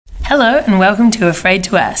Hello and welcome to Afraid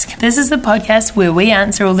to Ask. This is the podcast where we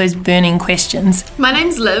answer all those burning questions. My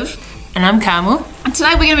name's Liv. And I'm Carmel. And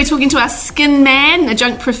today we're going to be talking to our skin man,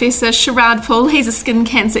 adjunct professor Sharad Poole. He's a skin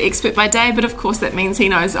cancer expert by day, but of course that means he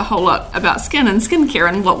knows a whole lot about skin and skincare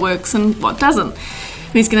and what works and what doesn't.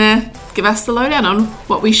 And he's going to give us the lowdown on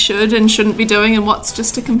what we should and shouldn't be doing and what's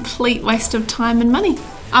just a complete waste of time and money.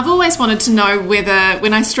 I've always wanted to know whether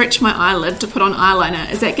when I stretch my eyelid to put on eyeliner,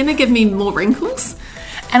 is that going to give me more wrinkles?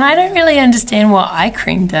 And I don't really understand what eye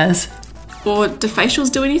cream does. Or do facials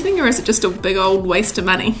do anything, or is it just a big old waste of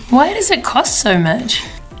money? Why does it cost so much?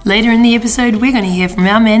 Later in the episode, we're going to hear from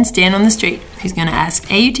our man Stan on the street, who's going to ask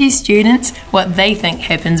AUT students what they think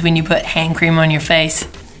happens when you put hand cream on your face.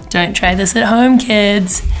 Don't try this at home,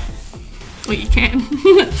 kids. Well, you can.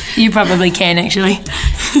 You probably can, actually.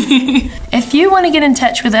 If you want to get in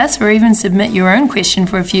touch with us or even submit your own question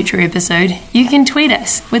for a future episode, you can tweet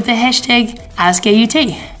us with the hashtag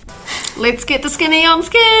AskAUT. Let's get the skinny on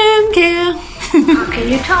skincare. How can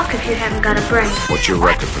you talk if you haven't got a brain? What's your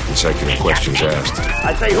record for consecutive questions asked?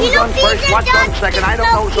 I say who's on first, what's on second, I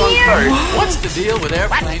don't know who's on third. What's the deal with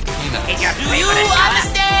airplane peanuts? Do you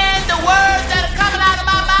understand the words that are coming out of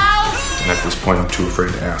my mouth? And at this point, I'm too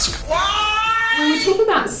afraid to ask. When we talk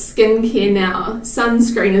about skincare now,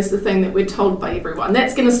 sunscreen is the thing that we're told by everyone.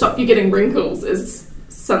 That's going to stop you getting wrinkles, is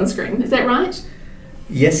sunscreen. Is that right?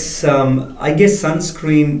 Yes, I guess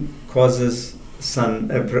sunscreen causes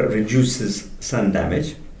reduces sun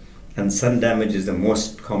damage, and sun damage is the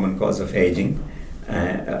most common cause of aging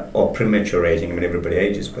or premature aging. I mean, everybody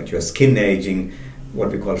ages, but your skin aging, what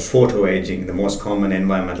we call photoaging, the most common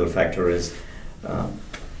environmental factor is,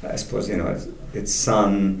 I suppose, it's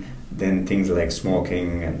sun, then things like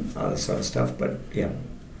smoking and other sort of stuff, but yeah.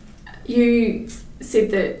 You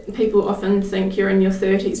said that people often think you're in your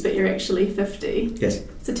 30s, but you're actually 50. Yes.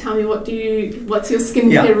 So tell me, what's your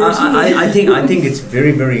skincare routine? I think it's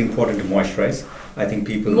very, very important to moisturize. I think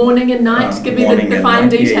people morning and night. Give me the fine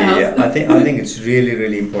details. Yeah. I think it's really,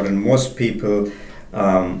 really important. Most people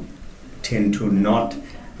tend to not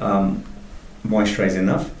moisturize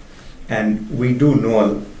enough, and we do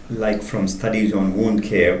know, like from studies on wound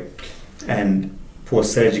care and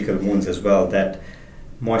post-surgical wounds as well, that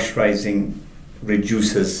moisturizing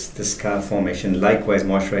reduces the scar formation. Likewise,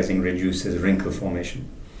 moisturizing reduces wrinkle formation.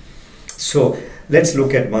 So let's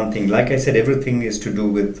look at one thing. Like I said, everything is to do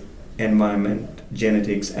with environment,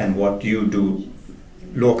 genetics, and what you do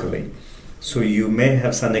locally. So you may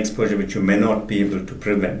have sun exposure which you may not be able to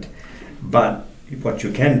prevent, but what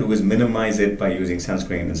you can do is minimize it by using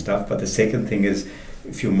sunscreen and stuff. But the second thing is,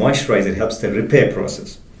 if you moisturize, it helps the repair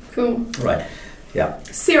process. Cool. Right. Yeah.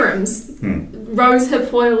 Serums, rose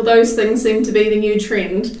hip oil, those things seem to be the new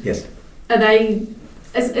trend. Yes. Are they?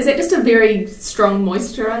 Is that just a very strong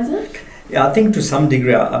moisturizer? Yeah, I think to some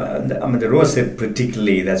degree. I mean, the rose hip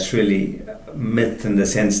particularly, that's really myth in the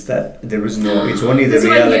sense that there is no. It's only the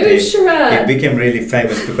reality. It became really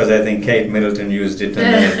famous because I think Kate Middleton used it and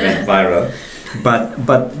then it went viral.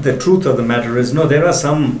 But the truth of the matter is, no, there are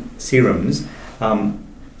some serums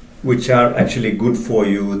which are actually good for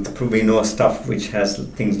you. We know stuff which has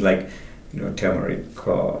things like, turmeric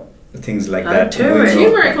or things like that.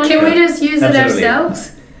 Turmeric. Can we just use it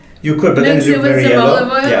ourselves? You could, but mix then it look very yellow.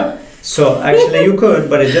 Olive oil? Yeah. So actually you could,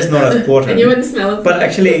 but it's just not as potent. And you wouldn't smell it. But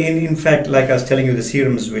actually, in fact, like I was telling you, the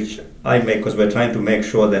serums which I make, because we're trying to make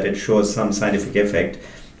sure that it shows some scientific effect,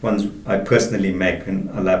 ones I personally make in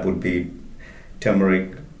a lab would be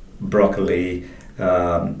turmeric, broccoli,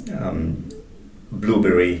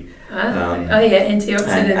 blueberry,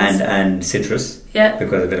 antioxidants, and citrus, yeah,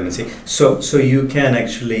 because of vitamin C. So you can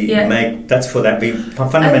actually make, that's for that.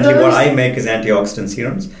 Fundamentally, what I make is antioxidant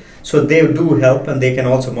serums. So they do help, and they can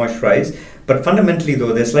also moisturize. But fundamentally,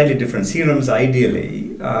 though, they're slightly different. Serums,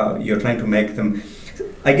 ideally, you're trying to make them.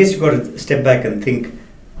 I guess you've got to step back and think,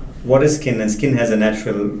 what is skin? And skin has a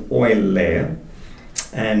natural oil layer.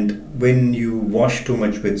 And when you wash too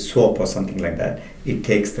much with soap or something like that, it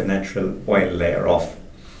takes the natural oil layer off.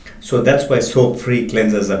 So that's why soap-free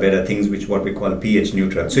cleansers are better, things which what we call pH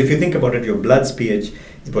neutral. So if you think about it, your blood's pH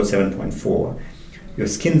is about 7.4. Your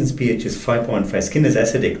skin's pH is 5.5. Skin is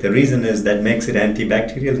acidic. The reason is that makes it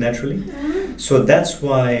antibacterial naturally. So that's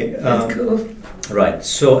why... that's cool. Right.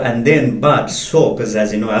 So, but soap is,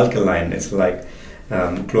 as you know, alkaline. It's like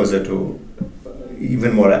closer to...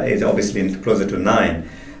 even more, it's obviously closer to 9.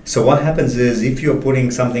 So what happens is, if you're putting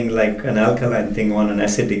something like an alkaline thing on an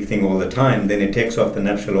acidic thing all the time, then it takes off the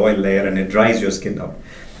natural oil layer and it dries your skin out.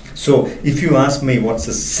 So if you ask me what's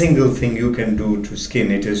the single thing you can do to skin,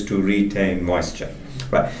 it is to retain moisture.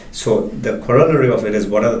 Right. So the corollary of it is,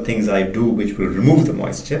 what are the things I do which will remove the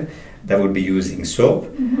moisture? that would be using soap.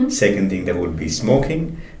 Second thing, that would be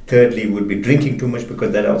smoking. Thirdly, would be drinking too much,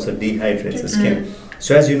 because that also dehydrates the skin.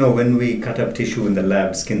 So as you know, when we cut up tissue in the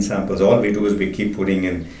lab, skin samples, all we do is we keep putting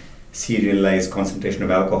in serialized concentration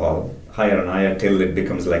of alcohol, higher and higher, till it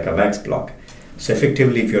becomes like a wax block. So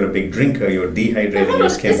effectively, if you're a big drinker, you're dehydrating your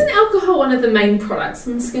skin. Isn't alcohol one of the main products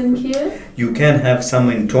in skincare? You can have some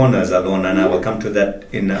in toners alone, and I will come to that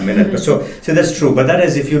in a minute. So that's true. But that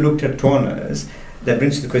is, if you looked at toners, that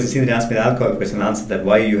brings to the question, see, they asked me the alcohol question, answer that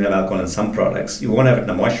why you have alcohol in some products. You won't have it in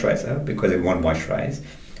a moisturizer because it won't moisturize,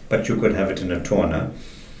 but you could have it in a toner.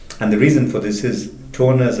 And the reason for this is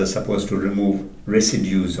toners are supposed to remove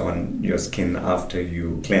residues on your skin after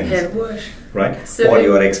you cleanse. Head wash. Right? So or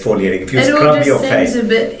you're exfoliating. If you it all scrub just your seems face. a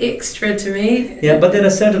bit extra to me. Yeah, but there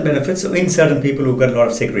are certain benefits in certain people who've got a lot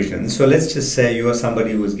of secretions. So let's just say you are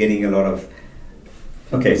somebody who's getting a lot of...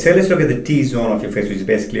 Okay, so let's look at the T-zone of your face, which is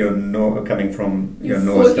basically your coming from your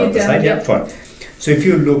nose down the side. Yeah, fine. So if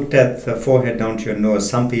you looked at the forehead down to your nose,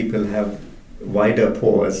 some people have wider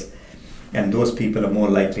pores, and those people are more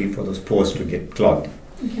likely for those pores to get clogged.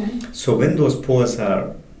 Okay. So when those pores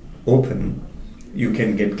are open, you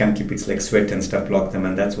can get conjunctivitis like sweat and stuff block them,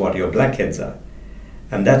 and that's what your blackheads are.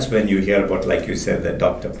 And that's when you hear about, like you said, the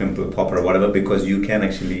Dr. Pimple Popper or whatever, because you can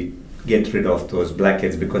actually get rid of those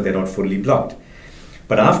blackheads because they're not fully blocked.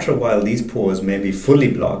 But after a while, these pores may be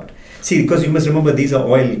fully blocked. See, because you must remember, these are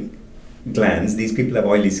oil glands. These people have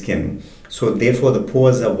oily skin. So therefore, the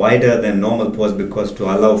pores are wider than normal pores because to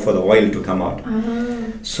allow for the oil to come out.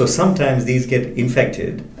 So sometimes these get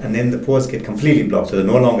infected, and then the pores get completely blocked. So they're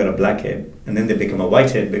no longer a blackhead, and then they become a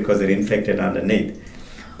whitehead because they're infected underneath.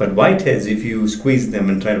 But whiteheads, if you squeeze them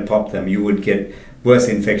and try to pop them, you would get worse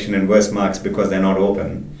infection and worse marks because they're not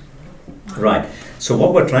open. Right. So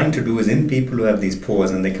what we're trying to do is, in people who have these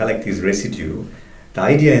pores and they collect these residue, the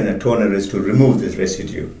idea in a toner is to remove this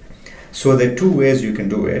residue. So there are two ways you can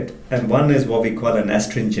do it, and one is what we call an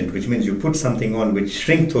astringent, which means you put something on which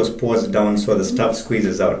shrink those pores down so the stuff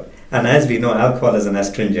squeezes out. And as we know, alcohol is an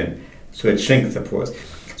astringent, so it shrinks the pores.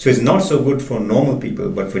 So it's not so good for normal people,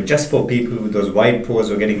 but just for people with those wide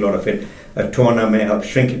pores or getting a lot of it, a toner may help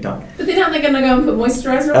shrink it down. But then aren't they going to go and put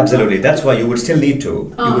moisturizer on? Absolutely. That's why you would still need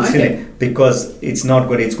to. Oh, you would still okay. need, because it's not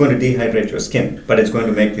good. It's going to dehydrate your skin, but it's going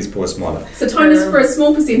to make these pores smaller. So toners for a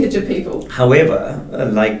small percentage of people. However,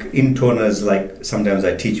 like in toners, like sometimes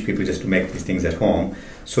I teach people just to make these things at home.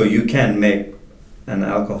 So you can make an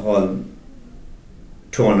alcohol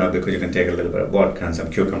toner, because you can take a little bit of vodka and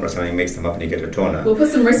some cucumber or something, mix them up, and you get a toner. We'll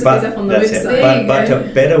put some recipes up on the website. But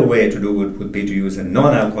a better way to do it would be to use a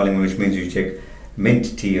non-alcoholic, which means you take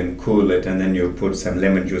mint tea and cool it, and then you put some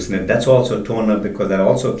lemon juice in it. That's also toner, because that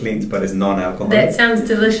also cleans, but it's non-alcoholic. That sounds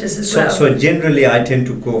delicious as well. So generally I tend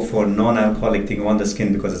to go for non-alcoholic thing on the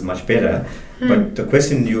skin because it's much better. But the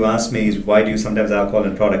question you asked me is, why do you sometimes alcohol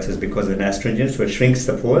in products, is because of an astringent, so it shrinks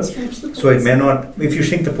the pores. So it may not, if you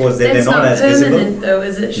shrink the pores, they're not as visible. That's not permanent though,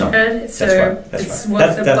 is it, No, Sharad? that's So right. it's Right.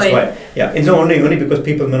 what's the That's point? why. Yeah, it's only because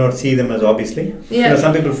people may not see them as obviously. Yeah. You know,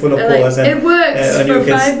 some people are full of Like, pores, and it works and you for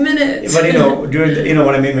can 5 minutes. But during the, you know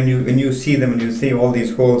what I mean, when you see them and you see all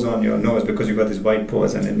these holes on your nose because you've got these white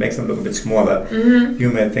pores and it makes them look a bit smaller,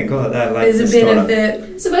 you may think, oh, I like There's this a toner.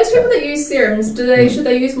 benefit. So most people that use serums, should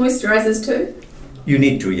they use moisturizers too? You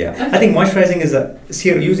need to, yeah. Okay. I think moisturizing is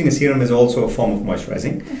using a serum is also a form of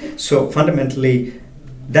moisturizing. Okay. So fundamentally,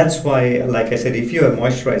 that's why, like I said, if you are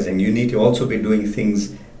moisturizing, you need to also be doing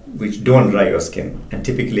things which don't dry your skin. And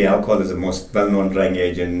typically, alcohol is the most well-known drying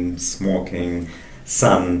agent, smoking,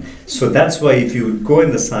 sun. So that's why if you go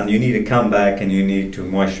in the sun, you need to come back and you need to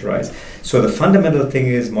moisturize. So the fundamental thing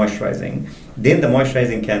is moisturizing. Then the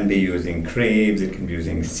moisturizing can be using creams, it can be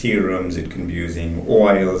using serums, it can be using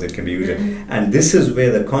oils, it can be using... And this is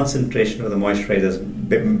where the concentration of the moisturizers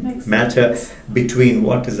matter between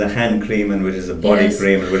what is a hand cream and what is a body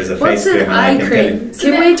cream and what is a face cream. What's an eye cream?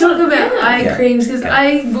 Can we talk about eye creams? Because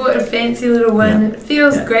I bought a fancy little one. It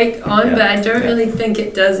feels great on, but I don't really think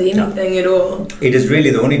it does anything at all. It is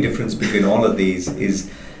really the only difference between all of these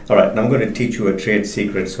is... All right, now I'm going to teach you a trade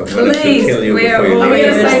secret, so I'm going to tell you before you Are we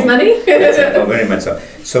going to save money? That's it. Oh, very much so.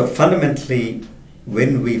 So fundamentally,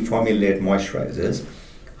 when we formulate moisturizers,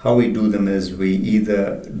 how we do them is we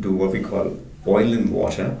either do what we call oil and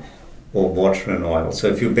water or water and oil. So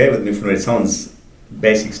if you bear with me for a minute, it sounds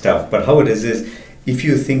basic stuff, but how it is if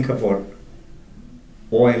you think about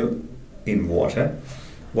oil in water,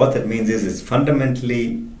 what that means is it's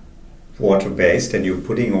fundamentally water-based, and you're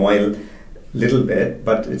putting oil little bit,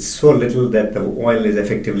 but it's so little that the oil is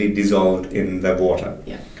effectively dissolved in the water.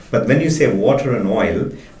 Yeah. But when you say water and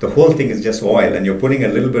oil, the whole thing is just oil, and you're putting a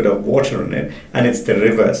little bit of water in it, and it's the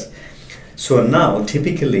reverse. So now,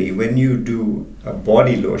 typically, when you do a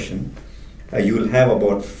body lotion, you'll have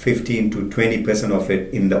about 15 to 20% of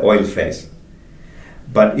it in the oil phase.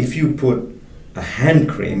 But if you put a hand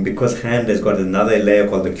cream, because hand has got another layer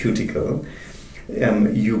called the cuticle,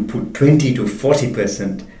 you put 20 to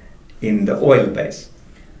 40% in the oil base.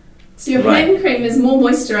 So your hand cream is more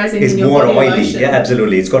moisturising it's than your more body oily. lotion. Yeah,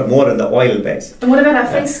 absolutely. It's got more in the oil base. And what about our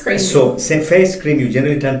face cream? So face cream, you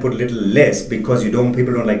generally tend to put a little less because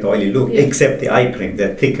people don't like the oily look. Yeah. Except the eye cream,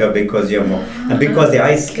 they're thicker because you're more, and because the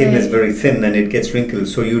eye skin is very thin and it gets wrinkled,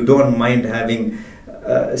 so you don't mind having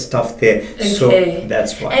stuff there. So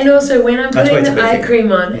that's why. And also, when I'm putting the eye thing.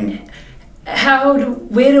 cream on,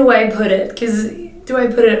 where do I put it? Because do I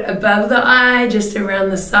put it above the eye, just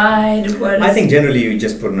around the side? I think generally you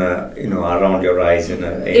just put around your eyes,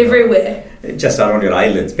 everywhere. Just around your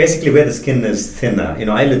eyelids, basically where the skin is thinner.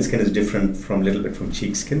 Eyelid skin is different from little bit from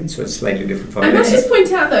cheek skin, so it's slightly different. I must just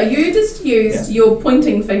point out though, you just used your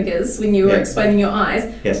pointing fingers when you were explaining your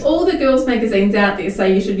eyes. Yes. All the girls' magazines out there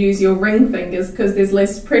say you should use your ring fingers because there's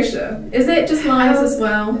less pressure. Is that just lies as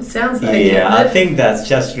well? It sounds like it. I think that's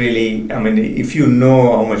just really. If you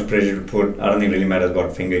know how much pressure to put, I don't think it really matters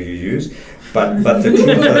what finger you use. But the truth,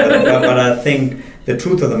 but I think the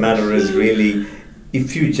truth of the matter is really.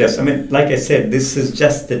 If you just, like I said, this is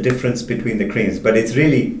just the difference between the creams, but it's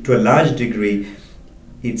really, to a large degree,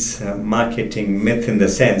 it's a marketing myth in the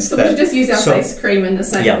sense that... So we should just use our face cream in the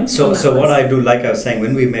same... Yeah, so what I do, like I was saying,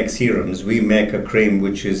 when we make serums, we make a cream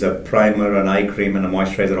which is a primer, an eye cream, and a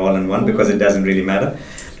moisturizer all in one, because it doesn't really matter.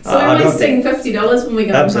 So we're wasting $50 when we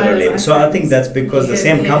go absolutely. And buy so I think that's because the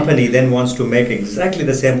same company then wants to make exactly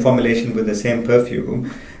the same formulation with the same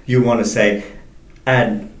perfume. You want to say,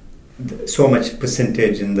 add so much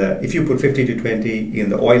percentage if you put 50 to 20 in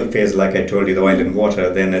the oil phase, like I told you, the oil and water,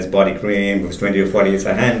 then it's body cream. If it's 20 to 40, it's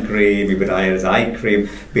a hand cream. A bit higher is eye cream.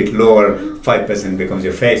 A bit lower, 5% becomes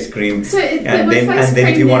your face cream. So and then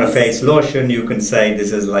if you want a face lotion, you can say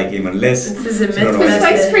this is like even less. This is a myth. Because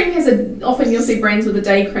face cream has often you'll see brands with a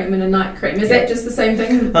day cream and a night cream. Is that just the same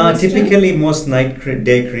thing? Typically, most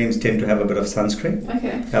day creams tend to have a bit of sunscreen.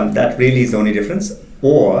 Okay. That really is the only difference.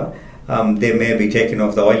 Or they may be taking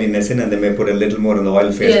off the oiliness in, and they may put a little more in the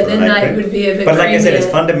oil phase. Yeah, the night would be a bit. But like I said, it's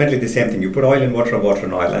fundamentally the same thing. You put oil in water, water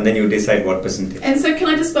and oil, and then you decide what percentage. And so, can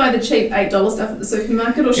I just buy the cheap $8 stuff at the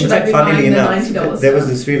supermarket, or should in fact, I be funnily buying enough, the $90 there was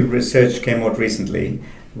this real research came out recently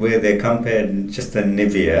where they compared just the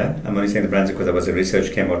Nivea. I'm only saying the brands because there was a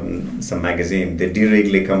research came out in some magazine. They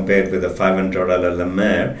directly compared with the $500 La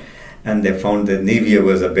Mer, and they found that Nivea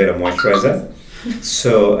was a better moisturizer.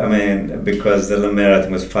 So because the La Mer I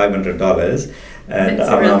think was $500. And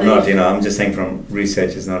I'm not, I'm just saying from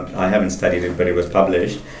research, I haven't studied it, but it was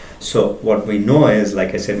published. So what we know is,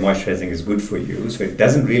 like I said, moisturizing is good for you. So it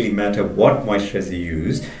doesn't really matter what moisturizer you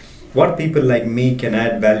use. What people like me can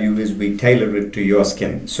add value is we tailor it to your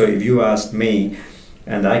skin. So if you asked me,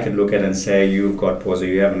 and I could look at it and say, you've got pores or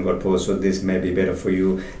you haven't got pores, so this may be better for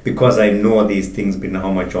you, because I know these things,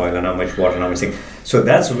 how much oil and how much water and how much thing. So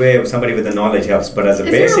that's where somebody with the knowledge helps. But as a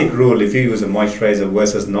basic rule, if you use a moisturizer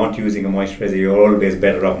versus not using a moisturizer, you're always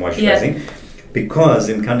better off moisturizing. Yeah. Because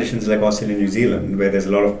in conditions like Australia and New Zealand, where there's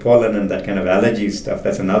a lot of pollen and that kind of allergy stuff,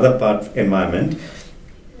 that's another part of environment,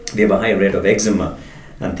 we have a high rate of eczema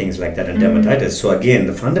and things like that, and dermatitis. So again,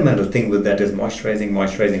 the fundamental thing with that is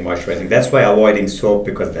moisturizing. That's why avoiding soap,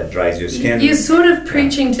 because that dries your skin. You're sort of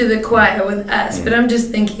preaching to the choir with us, but I'm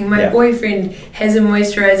just thinking, my boyfriend has a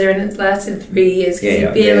moisturizer and it's lasted 3 years because he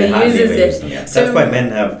barely uses it. So that's why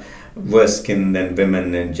men have worse skin than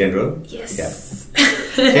women in general. Yes. Yeah.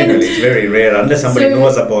 Generally, it's very rare unless somebody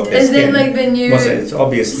knows about their skin. Is that like the new it's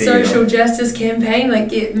obviously, social justice campaign, like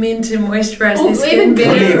get men to moisturize their skin only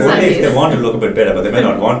if they want to look a bit better, but they may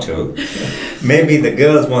not want to. Maybe the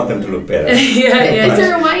girls want them to look better. Is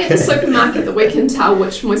there a way at the supermarket that we can tell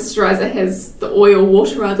which moisturizer has the oil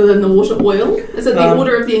water rather than the water oil? Is it the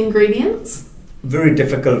order of the ingredients? Very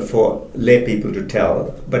difficult for lay people to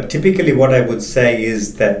tell, but typically what I would say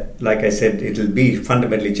is that, like I said, it'll be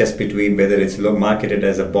fundamentally just between whether it's marketed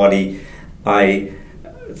as a body, eye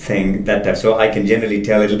thing, that type. So I can generally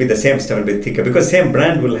tell it'll be the same stuff, a bit thicker, because same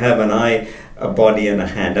brand will have an eye, a body and a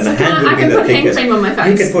hand, and so a hand will be the thickest. Hand cream on my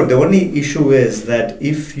face. You can put. The only issue is that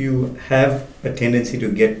if you have a tendency to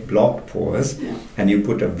get blocked pores, and you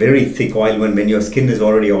put a very thick oil when your skin is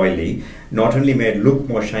already oily, not only may it look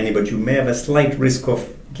more shiny, but you may have a slight risk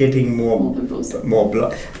of getting blocking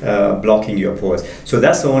your pores. So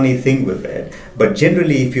that's the only thing with that. But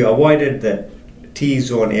generally, if you avoided that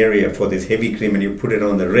T-zone area for this heavy cream and you put it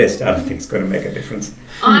on the wrist, I don't think it's going to make a difference.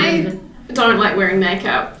 don't like wearing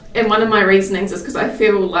makeup. And one of my reasonings is because I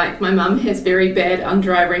feel like my mum has very bad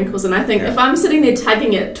under-eye wrinkles, and I think if I'm sitting there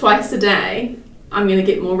tugging it twice a day, I'm going to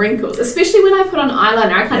get more wrinkles. Especially when I put on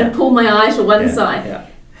eyeliner, I kind of pull my eye to one side. Yeah.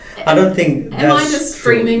 I don't think that's Am I just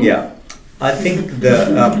dreaming? Yeah. I think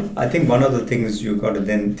I think one of the things you got to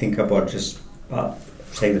then think about, just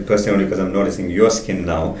saying the person only because I'm noticing your skin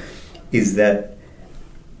now, is that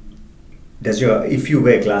if you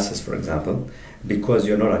wear glasses, for example, because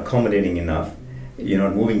you're not accommodating enough, you're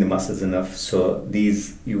not moving the muscles enough, so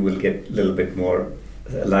you will get a little bit more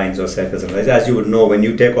lines or circles. As you would know, when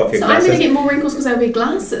you take off your glasses... So I'm going to get more wrinkles because I wear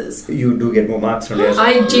glasses? You do get more marks on your...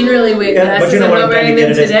 I generally wear glasses. I'm not wearing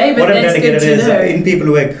them today, but that's good to know. In people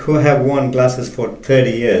who have worn glasses for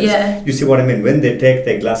 30 years, you see what I mean? When they take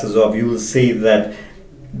their glasses off, you will see that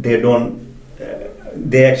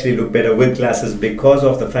they actually look better with glasses because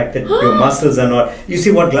of the fact that your muscles are not... You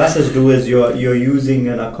see, what glasses do is you're using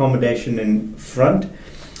an accommodation in front.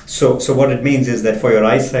 So what it means is that for your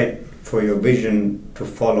eyesight, for your vision to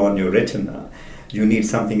fall on your retina, you need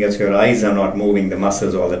something else. Your eyes are not moving the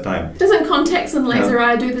muscles all the time. Doesn't contacts and laser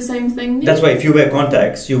eye do the same thing? That's why if you wear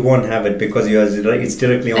contacts, you won't have it because it's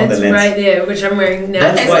directly on the lens. That's right there, which I'm wearing now.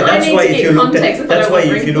 That's why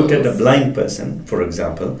if you looked at a blind person, for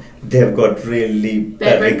example, they've got really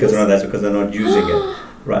bad wrinkles around that because they're not using it.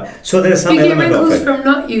 Right. So there's some element of it. You get wrinkles from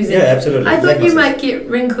not using it? Yeah, absolutely. I thought you might get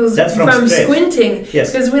wrinkles from squinting.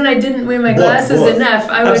 Yes. Because when I didn't wear my glasses enough,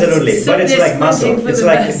 I would absolutely. But it's like muscle. It's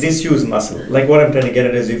like best. disused muscle. Like what I'm trying to get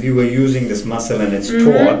at is if you were using this muscle and it's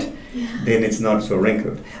taut, then it's not so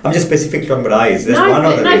wrinkled. I'm just specifically talking about eyes. There's one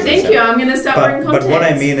other reason. No, thank you. I'm going to start wearing contacts. But what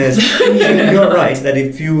I mean is, you're right, that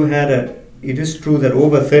if you had it is true that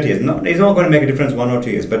over 30 years, it's not going to make a difference 1 or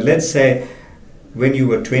 2 years, but let's say when you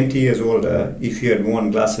were 20 years older, if you had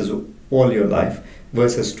worn glasses all your life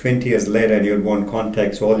versus 20 years later and you had worn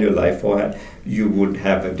contacts all your life, you would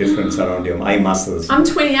have a difference around your eye muscles. I'm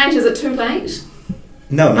 28, is it too late?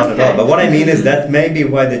 No, not at all. But what I mean is that may be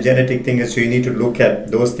why the genetic thing is, so you need to look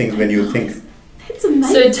at those things when you think. That's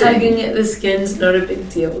amazing. So tugging at the skin's not a big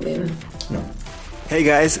deal then? No. Hey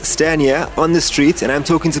guys, Stan here on the street and I'm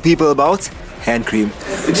talking to people about hand cream.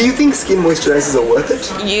 Do you think skin moisturizers are worth it?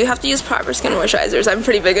 You have to use proper skin moisturizers. I'm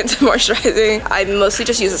pretty big into moisturizing. I mostly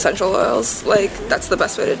just use essential oils. That's the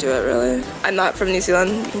best way to do it, really. I'm not from New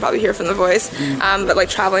Zealand. You can probably hear from the voice. But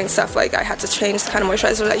traveling stuff, I had to change the kind of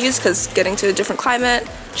moisturizer I use because getting to a different climate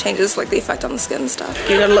changes the effect on the skin and stuff.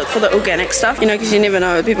 You gotta look for the organic stuff, because you never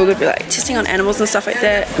know. People could be testing on animals and stuff like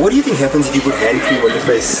that. What do you think happens if you put hand cream on your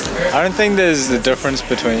face? I don't think there's a difference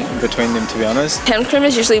between them, to be honest. Hand cream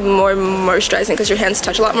is usually more moisturizing because your hands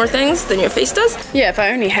touch a lot more things than your face does. Yeah, if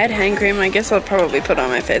I only had hand cream, I guess I'd probably put it on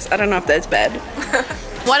my face. I don't know if that's bad.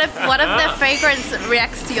 What if the fragrance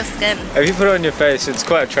reacts to your skin? If you put it on your face, it's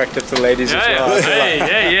quite attractive to ladies as well.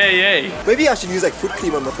 Yeah. Maybe I should use foot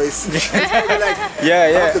cream on my face.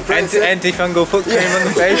 Antifungal foot cream on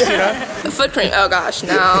the face, Foot cream? Oh gosh,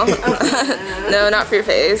 no. No, not for your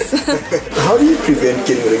face. How do you prevent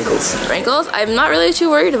getting wrinkles? Wrinkles? I'm not really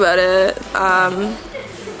too worried about it.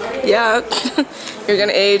 You're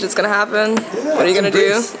gonna age, it's gonna happen. What are you gonna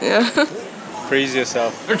do? Yeah. Freeze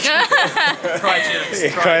yourself.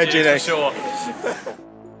 Cryogenics, sure.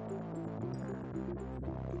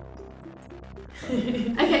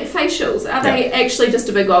 Okay, facials. Are they actually just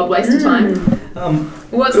a big old waste of time?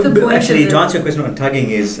 What's the point? Actually, to answer your question on tugging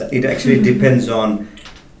it actually depends on,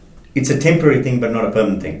 it's a temporary thing but not a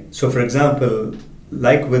permanent thing. So for example,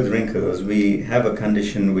 like with wrinkles, we have a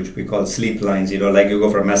condition which we call sleep lines. You go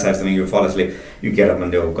for a massage, something, you fall asleep, you get up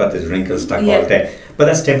and you've got these wrinkles stuck all day. But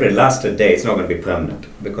that's temporary. Last a day, it's not going to be permanent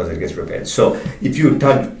because it gets repaired. So if you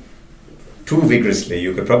tug too vigorously,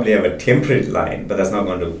 you could probably have a temporary line, but that's not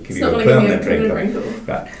going to give you a permanent wrinkle.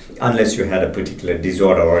 Right. Unless you had a particular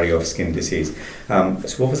disorder already of skin disease.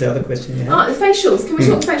 So what was the other question you had? Facials. Can we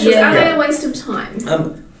talk facials? Are they a waste of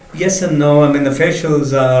time? Yes and no. I mean, the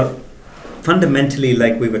facials are fundamentally,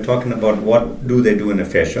 like we were talking about, what do they do in a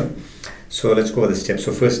facial? So let's go over the steps.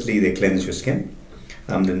 So firstly, they cleanse your skin.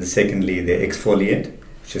 Then secondly, they exfoliate,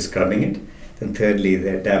 which is scrubbing it. Then thirdly,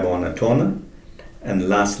 they dab on a toner. And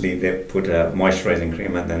lastly, they put a moisturizing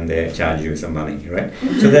cream and then they charge you some money, right?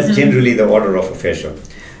 So that's generally the order of a facial.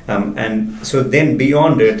 And so then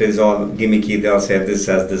beyond it is all gimmicky. They'll say this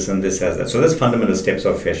has this and this has that. So that's fundamental steps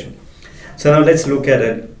of facial. So now let's look at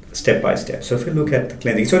it step by step. So if you look at the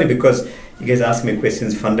cleansing, it's only because you guys ask me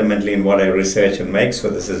questions fundamentally in what I research and make, so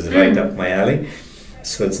this is right up my alley.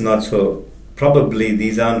 So it's not so, probably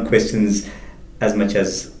these aren't questions as much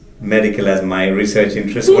as medical as my research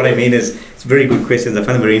interest. What I mean is, it's very good questions. I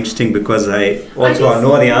find them very interesting because I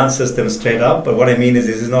know the answers to them straight up. But what I mean is,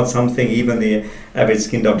 this is not something even the average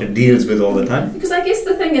skin doctor deals with all the time. Because I guess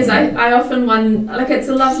the thing is, I often wonder, like, it's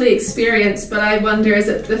a lovely experience, but I wonder, is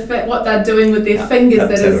it what they're doing with their fingers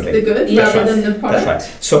that is the good rather than the product? That's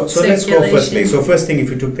right. So let's go firstly. So first thing, if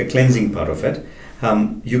you took the cleansing part of it,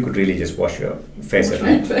 you could really just wash your face at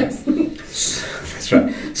home. That's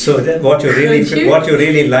right. So what you're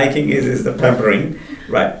really liking is the pampering,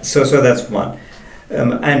 right? So that's one.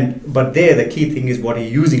 But there the key thing is what you're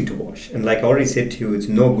using to wash. And like I already said to you, it's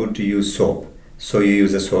no good to use soap. So you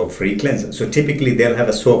use a soap-free cleanser. So typically they'll have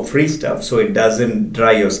a soap-free stuff, so it doesn't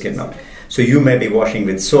dry your skin out. So you may be washing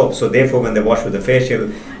with soap. So therefore, when they wash with the facial,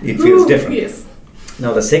 it feels different. Yes.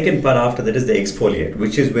 Now the second part after that is the exfoliate,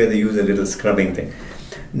 which is where they use a little scrubbing thing.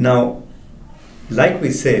 Now, like we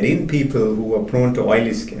said, in people who are prone to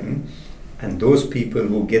oily skin and those people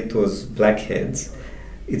who get those blackheads,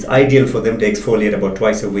 it's ideal for them to exfoliate about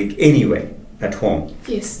twice a week anyway at home.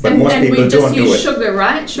 Yes, but most people don't do it. We just use sugar,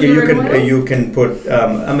 right? Sugar and oil? You can put,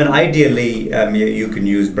 ideally you can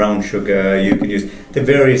use brown sugar, you can use the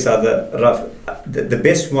various other rough, the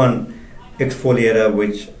best one exfoliator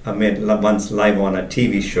which I made once live on a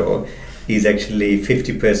TV show is actually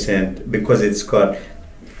 50%, because it's got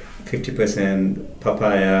 50%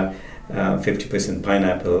 papaya, 50%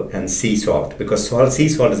 pineapple and sea salt, because sea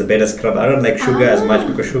salt is a better scrub. I don't like sugar as much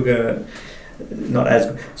because sugar not as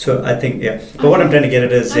good. So I think, but what I'm trying to get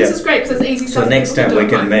at is, this is great because it's easy. So next time we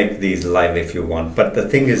can make these live if you want. But the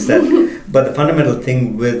thing is that, but the fundamental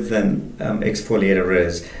thing with an exfoliator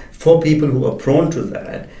is, for people who are prone to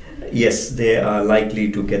that, yes, they are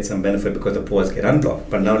likely to get some benefit because the pores get unblocked.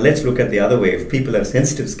 But now let's look at the other way. If people have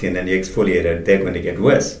sensitive skin and you exfoliate it, they're going to get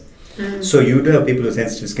worse. So you do have people with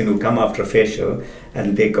sensitive skin who come after a facial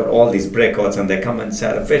and they got all these breakouts and they come and say,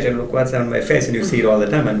 a facial, look what's on my face, and you see it all the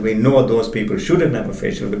time. And we know those people shouldn't have a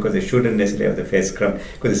facial because they shouldn't necessarily have the face scrub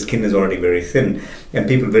because the skin is already very thin. And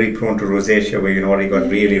people very prone to rosacea where you already got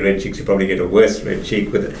really red cheeks, you probably get a worse red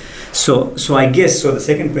cheek with it. So I guess, the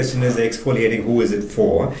second question is the exfoliating, who is it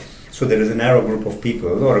for? So there is a narrow group of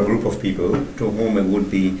people or a group of people to whom it would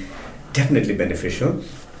be definitely beneficial.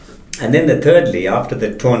 And then thirdly, after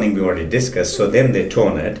the toning we already discussed, so then they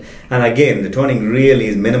tone it. And again, the toning really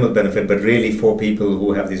is minimal benefit, but really for people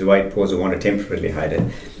who have these white pores who want to temporarily hide it.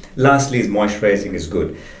 Lastly is moisturizing is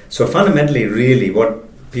good. So fundamentally, really,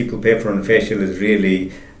 what people pay for on a facial is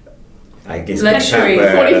really, I guess, luxury,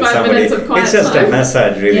 45 minutes of quiet it's just time. A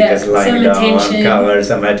massage, really, just lying down, cover,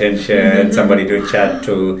 some attention, somebody to chat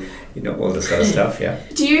to, all this sort of stuff,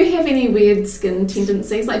 Do you have any weird skin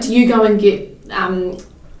tendencies? Like, do you go and get...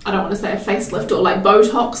 I don't want to say a facelift or like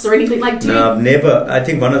Botox or anything like that. No, I've never. I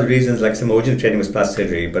think one of the reasons, like some original training was plastic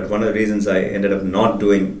surgery, but one of the reasons I ended up not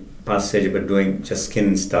doing plastic surgery but doing just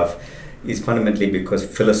skin stuff is fundamentally because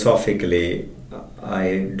philosophically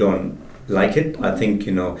I don't like it. I think,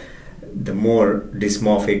 the more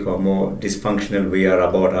dysmorphic or more dysfunctional we are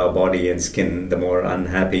about our body and skin, the more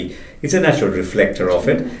unhappy. It's a natural reflector of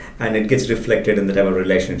it, and it gets reflected in the type of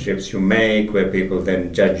relationships you make where people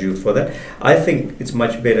then judge you for that. I think it's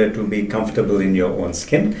much better to be comfortable in your own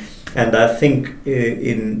skin, and I think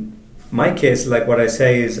in my case, like what I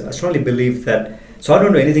say is, I strongly believe that, so I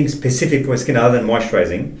don't know anything specific for my skin other than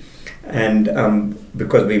moisturizing. And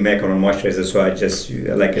because we make our own moisturizer, so I just,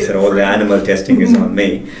 like I said, all the animal testing is on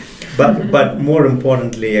me. But more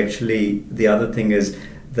importantly, actually, the other thing is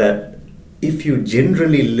that if you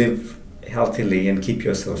generally live healthily and keep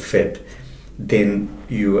yourself fit, then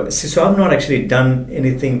so I've not actually done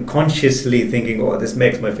anything consciously thinking, this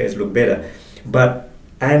makes my face look better.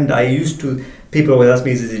 And I used to, people always ask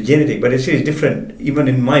me, is it genetic? But it's really different. Even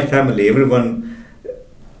in my family,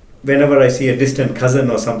 whenever I see a distant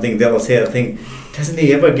cousin or something, they'll say a thing, doesn't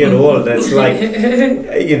he ever get old? It's like,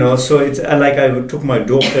 so it's like I took my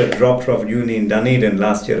daughter, dropped her off uni in Dunedin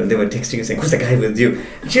last year, and they were texting and saying, who's the guy with you?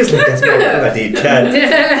 And she was like, that's my bloody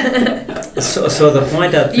Chad. So the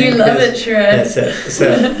point I think you love it, Shrad.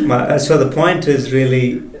 So the point is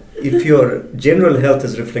really, if your general health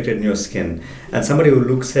is reflected in your skin, and somebody who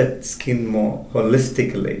looks at skin more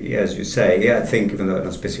holistically, as you say, I think, even though I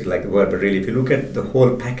don't specifically like the word, but really, if you look at the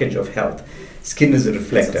whole package of health, skin is a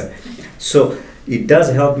reflector. So it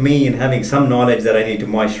does help me in having some knowledge that I need to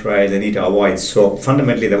moisturize, I need to avoid soap.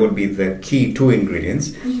 Fundamentally, that would be the key two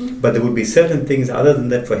ingredients. But there would be certain things other than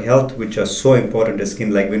that for health which are so important to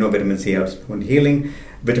skin, like we know vitamin C helps wound healing.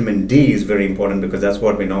 Vitamin D is very important because that's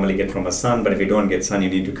what we normally get from a sun, but if you don't get sun, you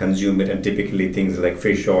need to consume it, and typically things like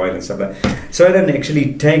fish oil and stuff like that. So I don't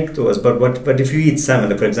actually take those, but if you eat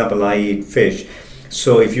salmon, for example, I eat fish,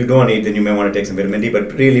 So if you don't eat, then you may want to take some vitamin D.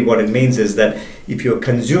 But really what it means is that if you're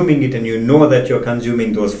consuming it and you know that you're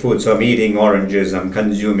consuming those foods, so I'm eating oranges, I'm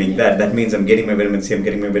consuming that means I'm getting my vitamin C, I'm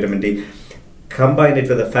getting my vitamin D. Combine it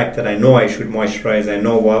with the fact that I know I should moisturize, I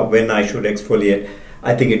know when I should exfoliate.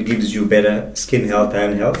 I think it gives you better skin health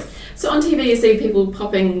and health. So on TV you see people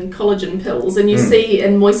popping collagen pills, and you see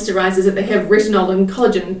in moisturizers that they have retinol and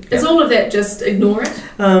collagen. Is all of that just ignore it?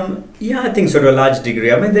 Yeah, I think so to a large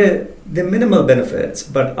degree. I mean, they're minimal benefits,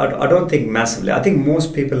 but I don't think massively. I think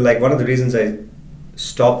most people, like one of the reasons I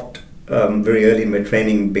stopped very early in my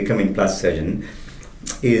training becoming plastic surgeon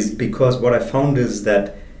is because what I found is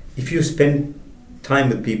that if you spend time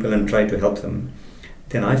with people and try to help them,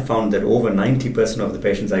 then I found that over 90% of the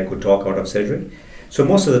patients I could talk out of surgery. So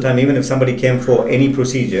most of the time, even if somebody came for any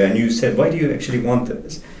procedure and you said, why do you actually want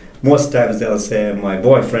this? Most times they'll say, my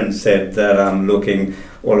boyfriend said that I'm looking,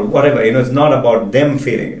 or whatever, it's not about them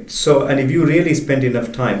feeling it. So, and if you really spend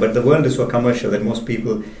enough time, but the world is so commercial that most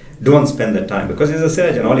people don't spend the time, because he's a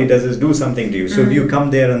surgeon, all he does is do something to you. So if you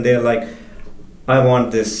come there and they're like, I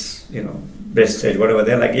want this, breast surgery, whatever,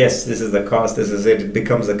 they're like, yes, this is the cost, this is it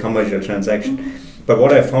becomes a commercial transaction. But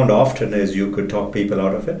what I found often is you could talk people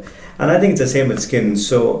out of it. And I think it's the same with skin.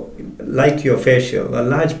 So like your facial, a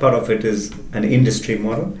large part of it is an industry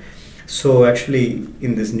model. So actually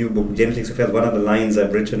in this new book, Genetics of Health, one of the lines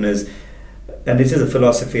I've written is, and this is a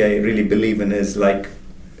philosophy I really believe in, is like,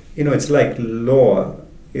 it's like law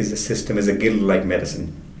is a system, is a guild like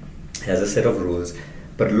medicine, has a set of rules.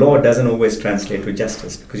 But law doesn't always translate to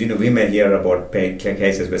justice, because we may hear about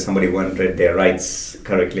cases where somebody won't read their rights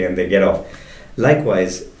correctly and they get off.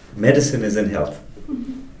 Likewise, medicine is in health.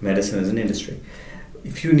 Medicine is an industry.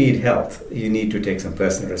 If you need health, you need to take some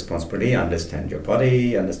personal responsibility, understand your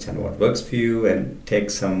body, understand what works for you, and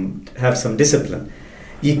have some discipline.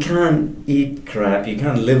 You can't eat crap, you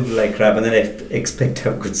can't live like crap and then expect to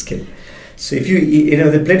have good skin. So if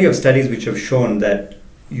there are plenty of studies which have shown that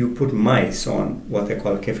you put mice on what they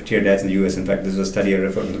call cafeteria diets in the US. In fact, this is a study I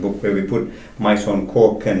referred to in the book where we put mice on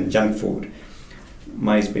Coke and junk food.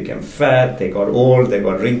 Mice became fat, they got old, they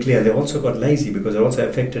got wrinkly, and they also got lazy because it also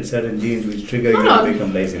affected certain genes which trigger you to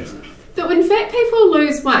become laziness. But when fat people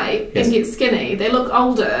lose weight and get skinny, they look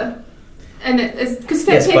older. And it's because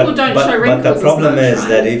fat people don't show wrinkles. But the problem as much, is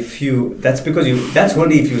that that's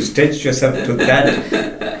only if you stretch yourself to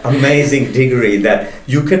that amazing degree that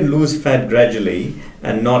you can lose fat gradually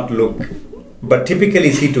and not look. But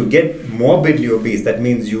typically, to get morbidly obese, that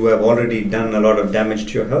means you have already done a lot of damage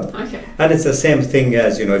to your health. Okay. And it's the same thing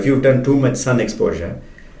as, if you've done too much sun exposure,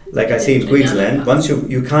 like I see in Queensland, once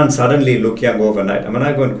you can't suddenly look young overnight. I mean,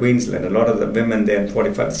 I go in Queensland, a lot of the women there in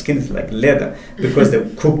 45, skin is like leather because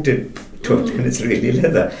they've cooked it to it and it's really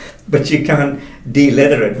leather. But you can't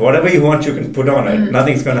de-leather it. Whatever you want, you can put on it.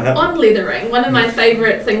 Nothing's going to happen. On leathering, one of my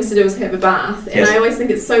favourite things to do is have a bath. And I always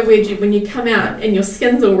think it's so weird when you come out and your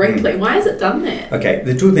skin's all wrinkly. Why has it done that? Okay,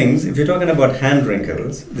 the two things, if you're talking about hand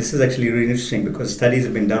wrinkles, this is actually really interesting because studies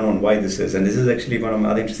have been done on why this is. And this is actually one of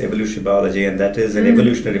my other interests, evolutionary biology, and that is an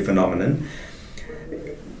evolutionary phenomenon.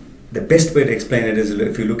 The best way to explain it is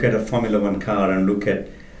if you look at a Formula One car and look at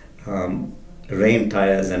rain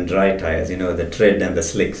tires and dry tires, the tread and the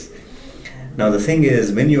slicks. Now the thing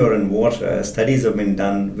is, when you're in water, studies have been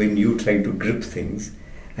done when you try to grip things,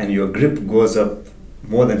 and your grip goes up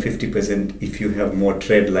more than 50% if you have more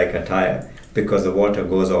tread like a tire, because the water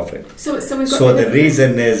goes off it. So the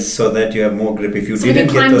reason is so that you have more grip. If you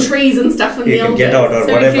didn't get those trees and stuff in the you can get out or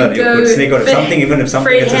whatever, you could snake or something, even if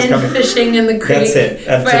something is just coming. Fishing in the creek. That's it.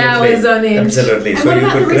 Absolutely. For hours on end. Absolutely. And so what you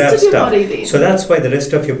about could the rest grab of your stuff. body then? So that's why the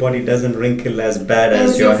rest of your body doesn't wrinkle as bad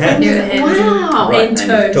as your hands. Wow. Right. And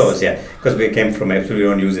toes. Toes, yeah. Because we came from we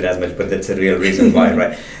don't use it as much, but that's a real reason why,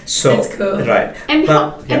 right? So that's cool. Right. And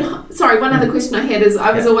sorry, one other question I had is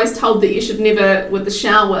I was always told that you should never, with the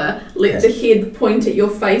shower, let the head point at your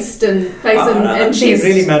face and chest. It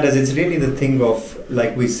really matters. It's really the thing of,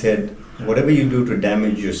 like we said, whatever you do to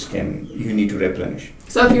damage your skin, you need to replenish.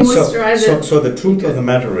 So if you moisturize it. So the truth of the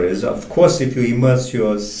matter is, of course, if you immerse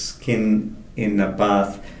your skin in a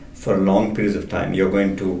bath for long periods of time, you're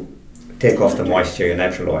going to take off the moisture, your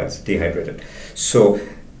natural oils, dehydrate it. So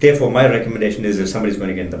therefore, my recommendation is if somebody's going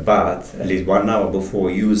to get in the bath, at least 1 hour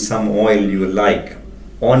before, use some oil you like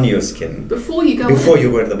on your skin. Before you go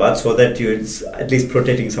to the bath, so that you're at least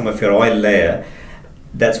protecting some of your oil layer.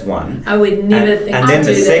 That's one. I would never think and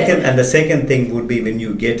then the second thing would be when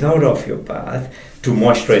you get out of your bath to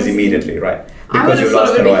moisturize immediately, right? I would have thought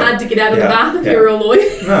it would be hard to get out of the bath if you're all oily.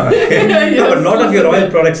 No, but a lot of your oil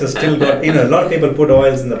products are still got, a lot of people put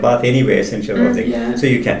oils in the bath anyway, essential thing. Yeah. So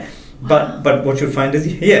you can. But what you'll find is,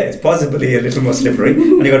 it's possibly a little more slippery,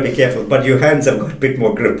 and you got to be careful. But your hands have got a bit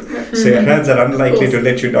more grip, so your hands are unlikely to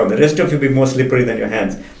let you down. The rest of you will be more slippery than your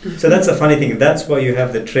hands. So that's a funny thing. That's why you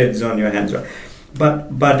have the treads on your hands.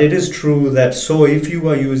 But it is true that if you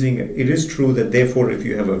are using it is true that therefore if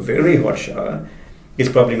you have a very hot shower, it's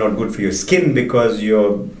probably not good for your skin because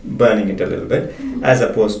you're burning it a little bit, as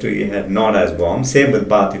opposed to you had not as warm. Same with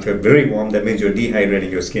bath. If you're very warm, that means you're dehydrating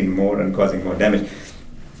your skin more and causing more damage.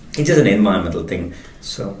 It's just an environmental thing.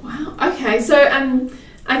 So wow. Okay, so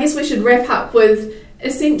I guess we should wrap up with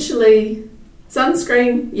essentially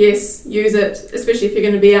sunscreen. Yes, use it, especially if you're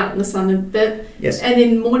going to be out in the sun a bit. Yes. And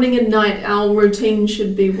then morning and night, our routine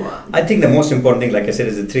should be what? I think the most important thing, like I said,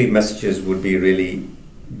 is the 3 messages would be really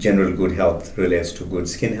general good health relates to good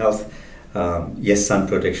skin health. Yes, sun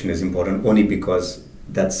protection is important only because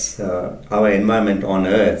that's our environment on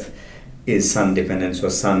Earth is sun dependent. So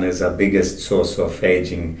sun is our biggest source of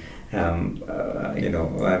aging,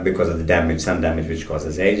 because of the sun damage which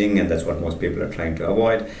causes aging, and that's what most people are trying to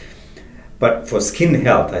avoid. But for skin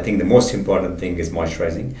health, I think the most important thing is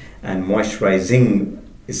moisturizing, and moisturizing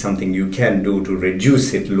is something you can do to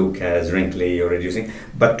reduce it look as wrinkly or reducing.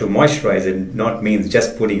 But to moisturize it not means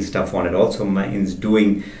just putting stuff on. It also means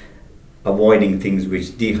avoiding things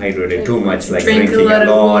which dehydrate it too much, like drinking a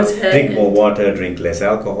lot, drink more water, drink less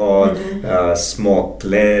alcohol, smoke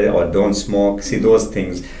less or don't smoke. See, those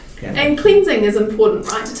things. Yeah. And cleansing is important,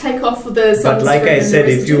 right? To take off the sunscreen. But like I said,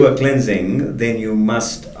 if you are cleansing, then you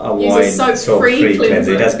must avoid soap-free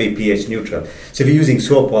cleanser. It has to be pH neutral. So if you're using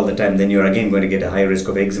soap all the time, then you're again going to get a high risk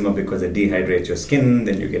of eczema because it dehydrates your skin,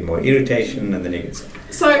 then you get more irritation, and then you get...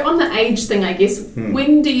 So on the age thing, I guess,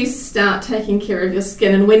 when do you start taking care of your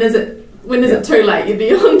skin, and when is it too late? You're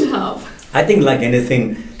beyond help. I think like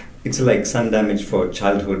anything, it's like sun damage for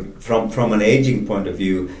childhood. From an aging point of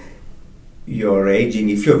view, your aging,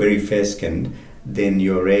 if you're very fair-skinned, then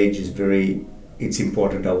your age is it's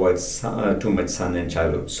important to avoid too much sun in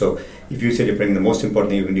childhood. So if you said you're pregnant, the most important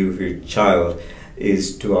thing you can do for your child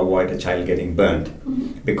is to avoid a child getting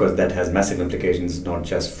burnt, because that has massive implications not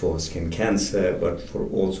just for skin cancer, but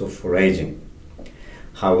also for aging.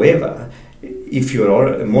 However, if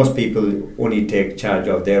most people only take charge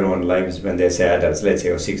of their own lives when they say adults, let's say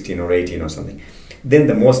you're 16 or 18 or something, then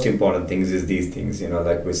the most important things is these things,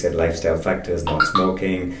 like we said, lifestyle factors, not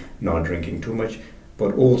smoking, not drinking too much,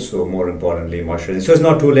 but also more importantly, moisturizing. So it's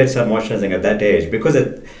not too late to start moisturizing at that age, because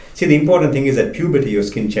the important thing is at puberty your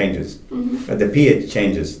skin changes, the pH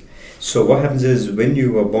changes. So what happens is when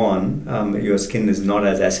you were born, your skin is not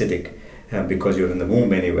as acidic because you're in the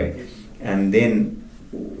womb anyway, and then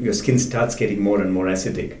your skin starts getting more and more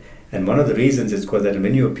acidic. And one of the reasons is because that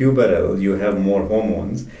when you're pubertal, you have more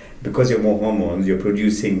hormones. Because you have more hormones, you're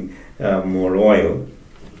producing more oil.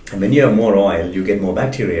 And when you have more oil, you get more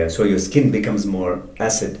bacteria. So your skin becomes more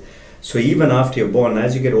acid. So even after you're born,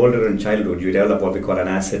 as you get older in childhood, you develop what we call an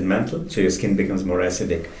acid mantle. So your skin becomes more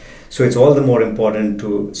acidic. So it's all the more important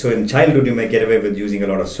so in childhood, you may get away with using a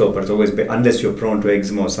lot of soap, but it's always, unless you're prone to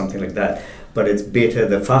eczema or something like that. But it's better,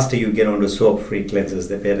 the faster you get onto soap-free cleansers,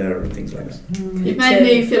 the better, and things like that. You've made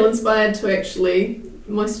me feel inspired to actually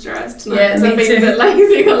moisturize tonight, because I've been a bit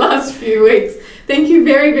lazy the last few weeks. Thank you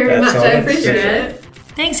very, very much. I appreciate it.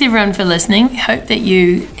 Thanks everyone for listening. Hope that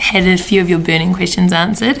you had a few of your burning questions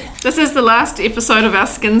answered. This is the last episode of our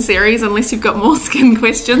skin series, unless you've got more skin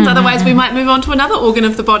questions. Otherwise, we might move on to another organ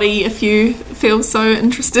of the body if you feel so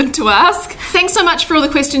interested to ask. Thanks so much for all the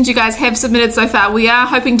questions you guys have submitted so far. We are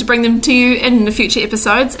hoping to bring them to you in the future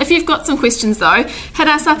episodes. If you've got some questions though, hit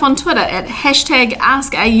us up on Twitter at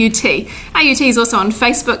 #AskAUT. AUT is also on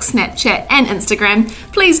Facebook, Snapchat and Instagram.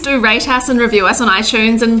 Please do rate us and review us on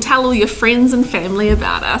iTunes, and tell all your friends and family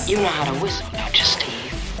about us. You know how to whistle, don't you, Steve?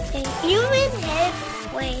 The human head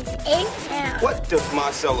weighs 8 pounds. What does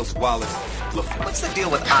Marcellus Wallace look like? What's the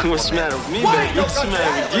deal with What's the matter with me, baby? What's the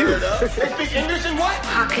matter with you? They speak English and what?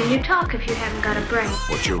 How can you talk if you haven't got a brain?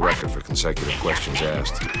 What's your record for consecutive questions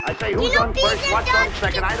asked? I say who's on first, what's on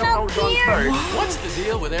second, I don't know who's on third. What's the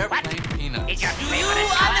deal with airplane peanuts? Do you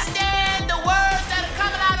understand the words that are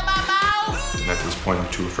coming out of my mouth? And at this point,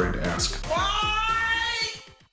 I'm too afraid to ask. What?